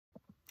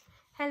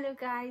Hello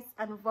guys,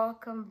 and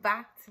welcome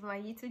back to my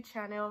YouTube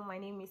channel. My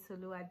name is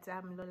Lola.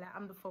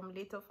 I'm the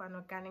formulator for an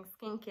organic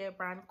skincare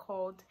brand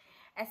called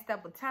Esther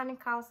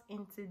Botanicals.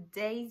 In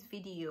today's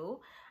video,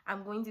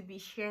 I'm going to be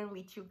sharing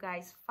with you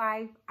guys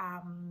 5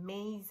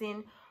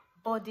 amazing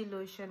body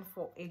lotion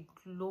for a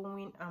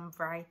glowing and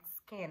bright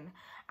skin.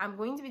 I'm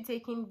going to be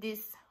taking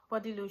these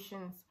body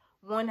lotions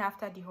one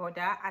after the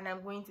other, and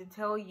I'm going to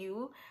tell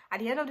you at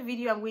the end of the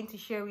video, I'm going to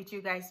share with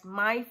you guys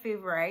my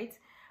favorite,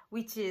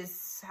 which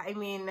is,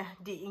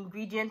 the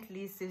ingredient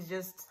list is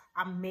just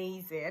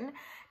amazing.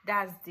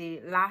 That's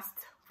the last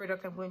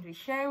product I'm going to be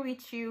sharing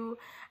with you,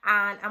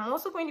 and I'm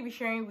also going to be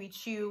sharing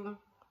with you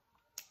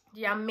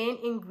their main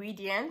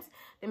ingredients,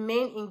 the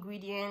main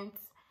ingredients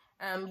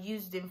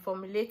used in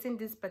formulating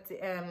this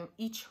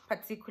each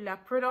particular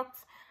product,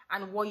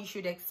 and what you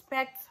should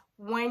expect,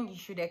 when you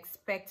should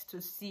expect to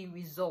see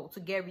results, to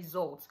get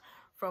results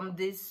from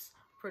this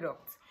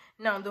product.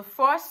 Now, the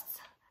first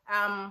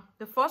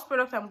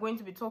product I'm going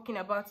to be talking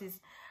about is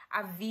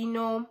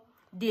Aveno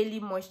Daily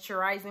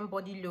Moisturizing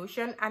Body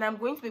Lotion, and I'm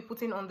going to be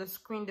putting on the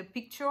screen the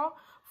picture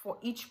for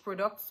each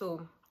product,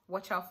 so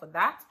watch out for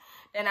that.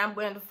 Then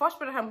the first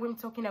product I'm going to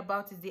be talking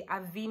about is the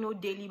Aveno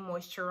Daily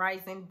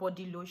Moisturizing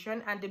Body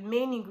Lotion, and the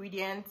main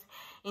ingredient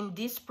in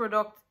this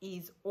product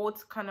is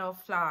oat kernel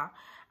flour.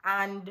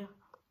 And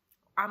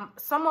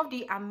some of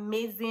the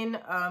amazing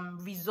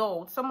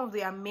results, some of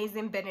the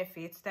amazing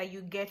benefits that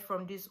you get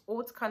from this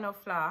oat kernel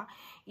flour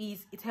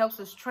is it helps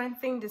to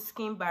strengthen the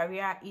skin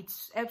barrier, it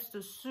helps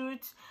to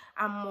soothe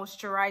and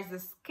moisturize the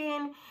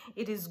skin.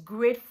 It is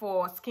great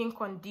for skin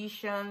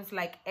conditions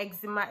like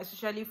eczema,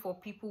 especially for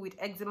people with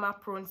eczema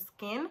prone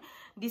skin.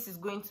 This is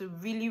going to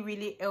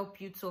really help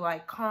you to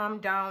like calm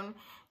down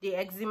the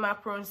eczema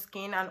prone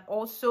skin, and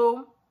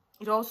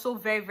it's also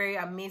very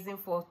amazing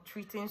for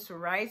treating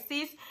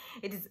psoriasis.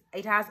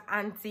 It has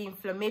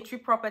anti-inflammatory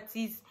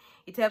properties.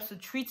 It helps to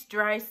treat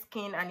dry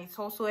skin, and it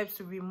also helps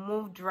to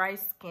remove dry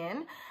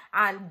skin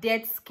and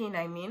dead skin,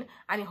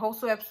 and it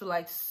also helps to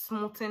like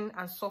smoothen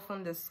and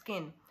soften the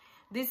skin.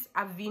 This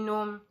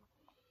Aveno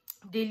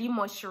Daily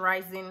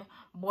Moisturizing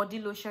Body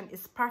Lotion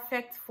is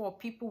perfect for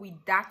people with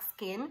dark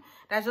skin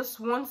that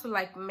just want to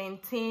like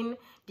maintain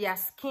their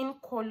skin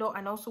color,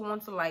 and also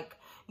want to like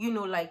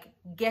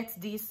get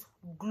this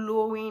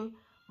glowing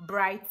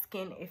bright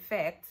skin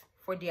effect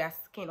for their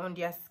skin, on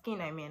their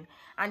skin.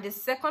 And the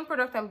second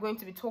product I'm going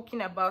to be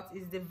talking about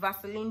is the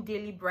Vaseline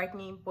Daily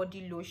Brightening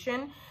Body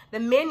Lotion. The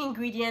main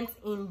ingredient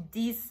in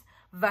this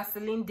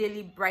Vaseline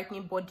Daily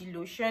Brightening Body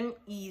Lotion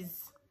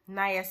is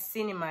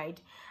niacinamide,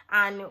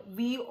 and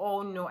we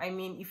all know,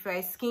 if you're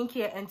a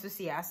skincare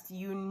enthusiast,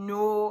 you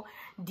know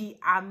the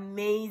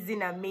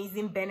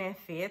amazing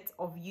benefit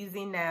of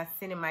using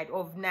niacinamide,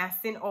 of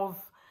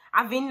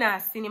having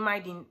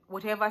niacinamide in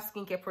whatever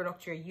skincare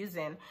product you're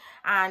using.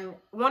 And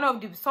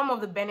some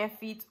of the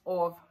benefits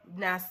of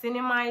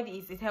niacinamide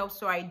is it helps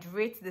to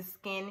hydrate the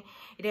skin,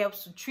 it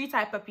helps to treat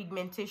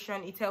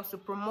hyperpigmentation, it helps to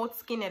promote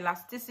skin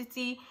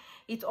elasticity,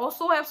 it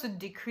also helps to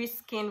decrease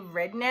skin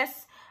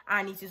redness,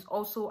 and it is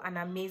also an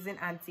amazing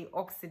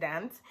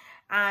antioxidant.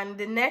 And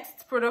the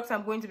next product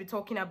I'm going to be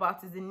talking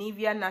about is the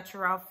Nivea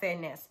Natural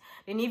Fairness.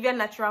 The Nivea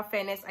Natural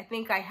Fairness, I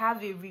think I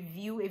have a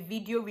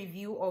video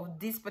review of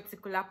this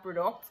particular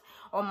product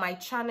on my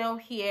channel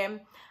here,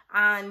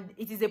 and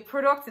it is a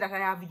product that I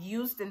have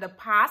used in the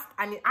past,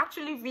 and it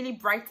actually really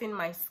brightened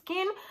my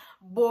skin.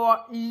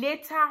 But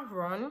later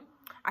on,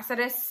 I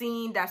started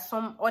seeing that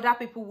some other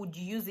people would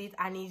use it,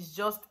 and it's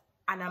just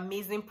an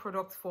amazing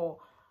product for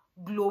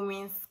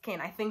glowing skin.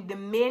 I think the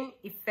main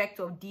effect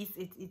of this,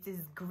 it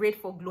is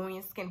great for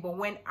glowing skin, but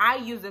when I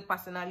use it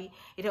personally,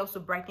 it helps to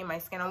brighten my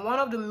skin. And one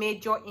of the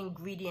major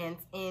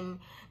ingredients in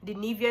the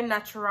Nivea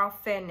Natural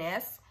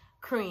Fairness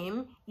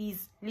cream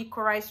is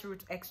licorice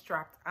root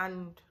extract,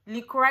 and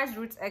licorice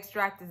root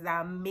extract is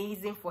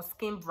amazing for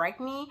skin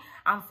brightening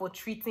and for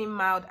treating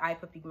mild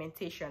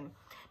hyperpigmentation.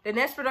 The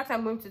next product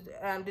I'm going to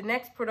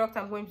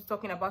be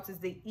talking about is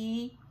the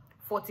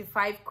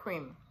E45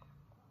 cream.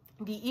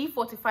 The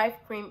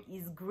E45 cream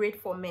is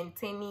great for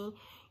maintaining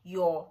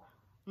your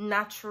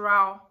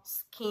natural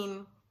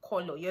skin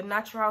color, your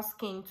natural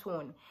skin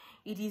tone.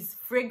 It is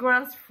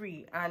fragrance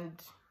free, and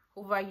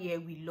over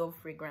here we love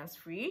fragrance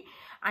free,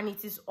 and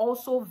it is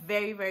also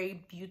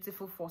very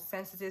beautiful for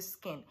sensitive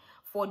skin.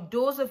 For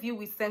those of you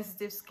with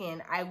sensitive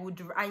skin,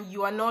 and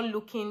you are not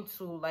looking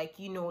to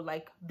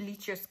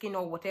bleach your skin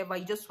or whatever,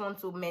 you just want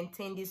to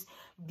maintain this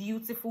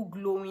beautiful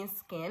glowing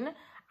skin,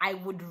 I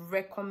would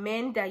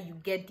recommend that you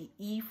get the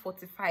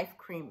E45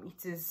 cream.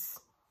 It is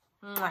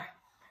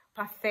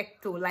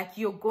perfecto. Like,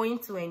 you're going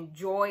to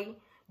enjoy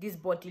this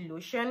body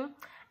lotion.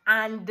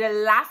 And the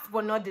last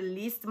but not the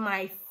least,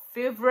 my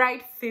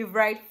favorite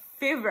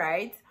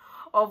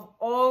of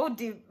all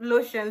the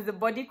lotions, the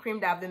body cream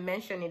that I've been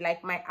mentioning,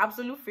 like my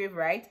absolute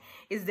favorite,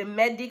 is the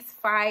Medix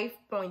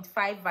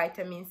 5.5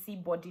 Vitamin C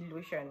Body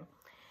Lotion.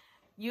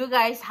 You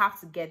guys have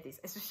to get this,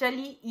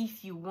 especially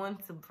if you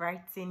want to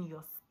brighten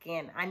your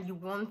skin and you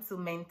want to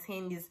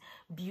maintain this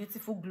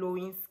beautiful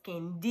glowing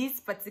skin, this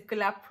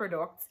particular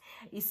product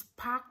is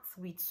packed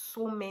with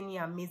so many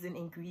amazing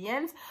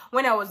ingredients.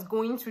 When I was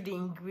going through the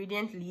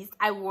ingredient list,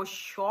 I was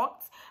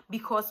shocked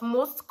because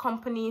most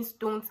companies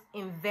don't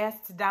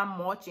invest that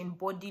much in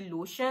body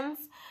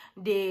lotions.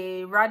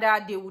 They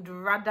would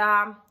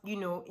rather, you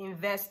know,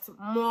 invest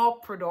more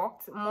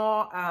product,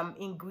 more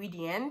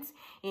ingredients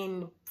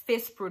in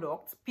face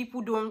products.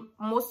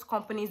 Most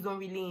companies don't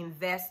really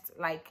invest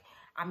like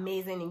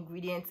amazing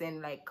ingredients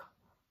and like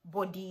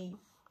body,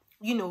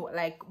 you know,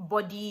 like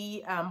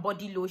body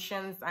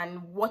lotions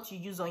and what you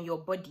use on your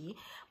body.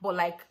 But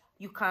like,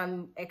 you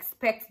can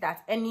expect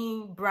that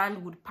any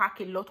brand would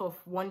pack a lot of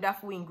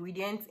wonderful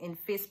ingredients in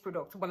face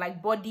products, but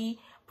like body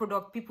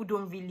product, people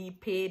don't really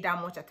pay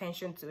that much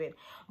attention to it.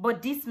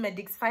 But this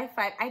Medix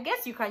 55, I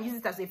guess you can use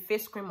it as a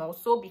face cream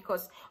also,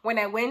 because when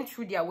I went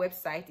through their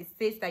website, it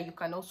says that you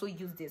can also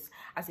use this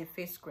as a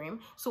face cream.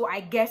 So I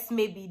guess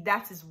maybe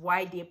that is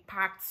why they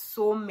packed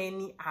so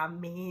many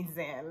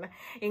amazing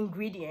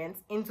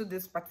ingredients into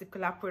this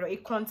particular product.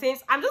 It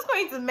contains, I'm just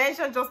going to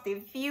mention just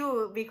a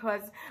few,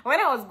 because when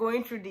I was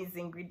going through this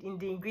in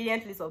the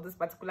ingredient list of this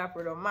particular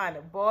product, man,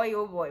 boy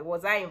oh boy,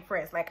 was I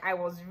impressed. Like, I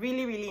was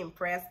really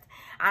impressed.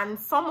 And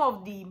some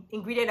of the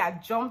ingredients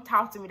that jumped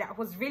out to me, that I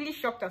was really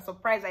shocked and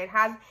surprised, that it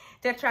has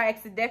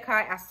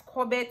tetrahexydecyl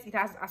ascorbate, it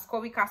has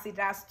ascorbic acid,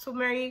 it has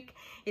turmeric,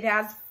 it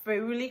has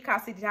ferulic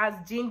acid, it has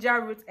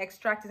ginger root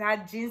extract, it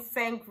has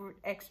ginseng root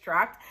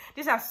extract.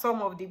 These are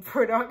some of the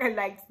product, and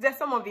like, there's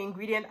some of the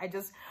ingredients I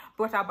just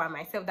brought out by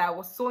myself that I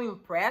was so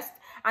impressed.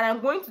 And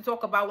I'm going to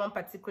talk about one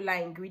particular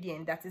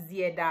ingredient that is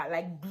here that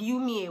like blew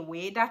me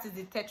away. That is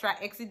the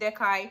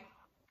tetrahexydecyl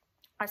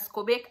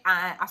ascorbate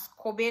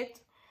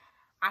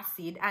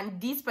acid.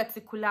 And this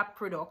particular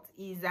product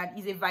is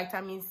a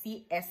vitamin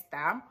C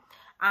ester,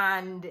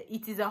 and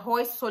it is a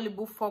oil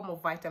soluble form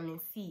of vitamin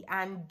C.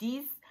 And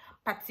this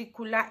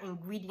particular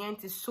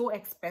ingredient is so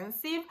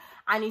expensive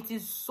and it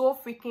is so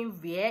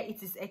freaking rare.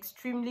 It is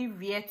extremely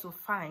rare to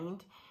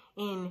find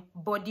in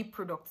body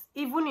products.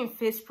 Even in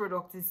face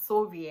products, is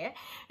so rare.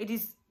 It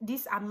is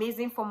this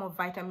amazing form of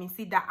vitamin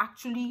C that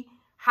actually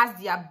has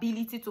the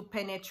ability to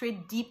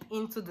penetrate deep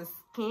into the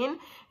skin.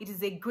 It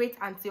is a great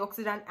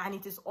antioxidant, and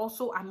it is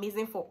also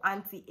amazing for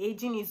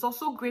anti-aging. It's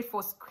also great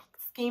for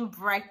skin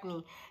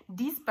brightening.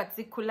 This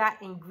particular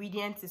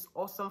ingredient is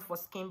awesome for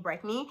skin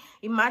brightening.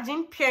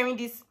 Imagine pairing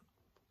this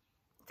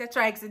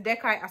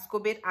tetrahexydecyl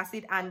ascorbate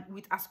acid and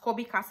with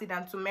ascorbic acid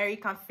and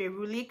turmeric and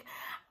ferulic.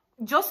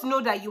 Just know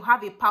that you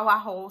have a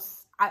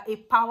powerhouse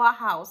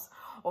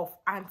of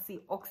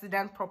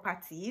antioxidant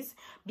properties,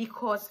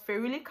 because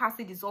ferulic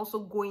acid is also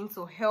going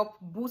to help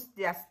boost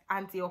their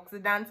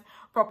antioxidant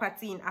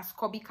property in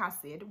ascorbic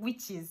acid,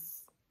 which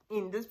is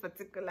in this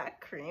particular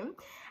cream.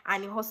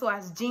 And it also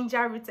has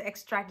ginger root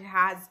extract. It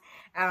has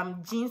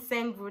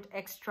ginseng root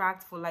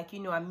extract for, like, you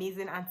know,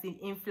 amazing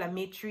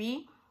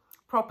anti-inflammatory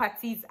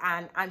properties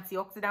and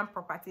antioxidant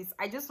properties.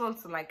 I just want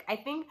to, like, I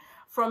think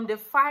from the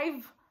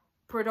 5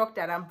 product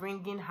that I'm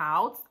bringing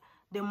out,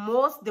 the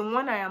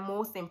one I am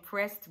most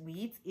impressed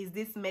with is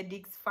this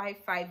Medix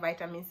 55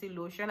 vitamin C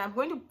lotion. I'm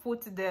going to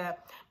put the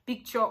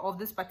picture of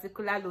this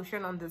particular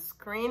lotion on the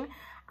screen.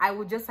 I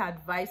would just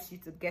advise you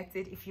to get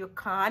it if you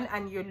can,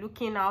 and you're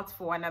looking out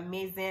for an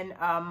amazing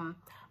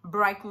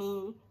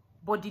brightening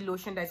body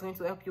lotion that's going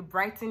to help you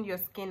brighten your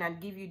skin and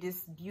give you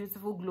this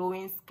beautiful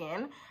glowing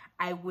skin.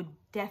 I would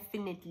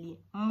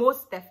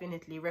most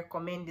definitely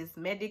recommend this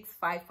Medix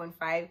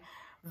 5.5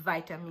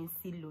 vitamin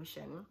C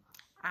lotion.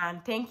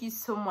 And thank you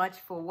so much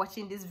for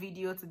watching this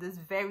video to this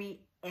very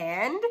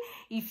end.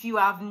 If you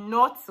have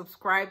not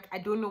subscribed, I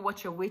don't know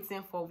what you're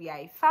waiting for. We are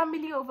a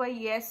family over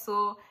here,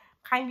 so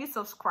kindly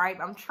subscribe.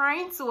 I'm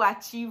trying to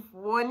achieve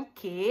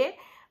 1K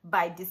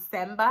by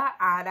December,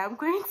 and I'm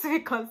going to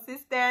be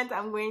consistent.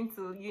 I'm going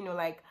to, you know,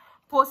 like,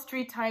 post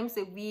 3 times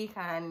a week,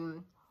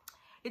 and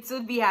it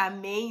would be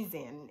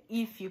amazing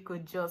if you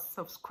could just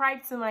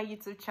subscribe to my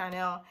YouTube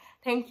channel.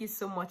 Thank you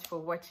so much for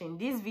watching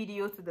this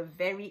video to the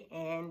very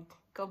end.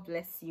 God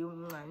bless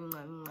you.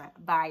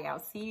 Bye. I'll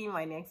see you in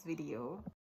my next video.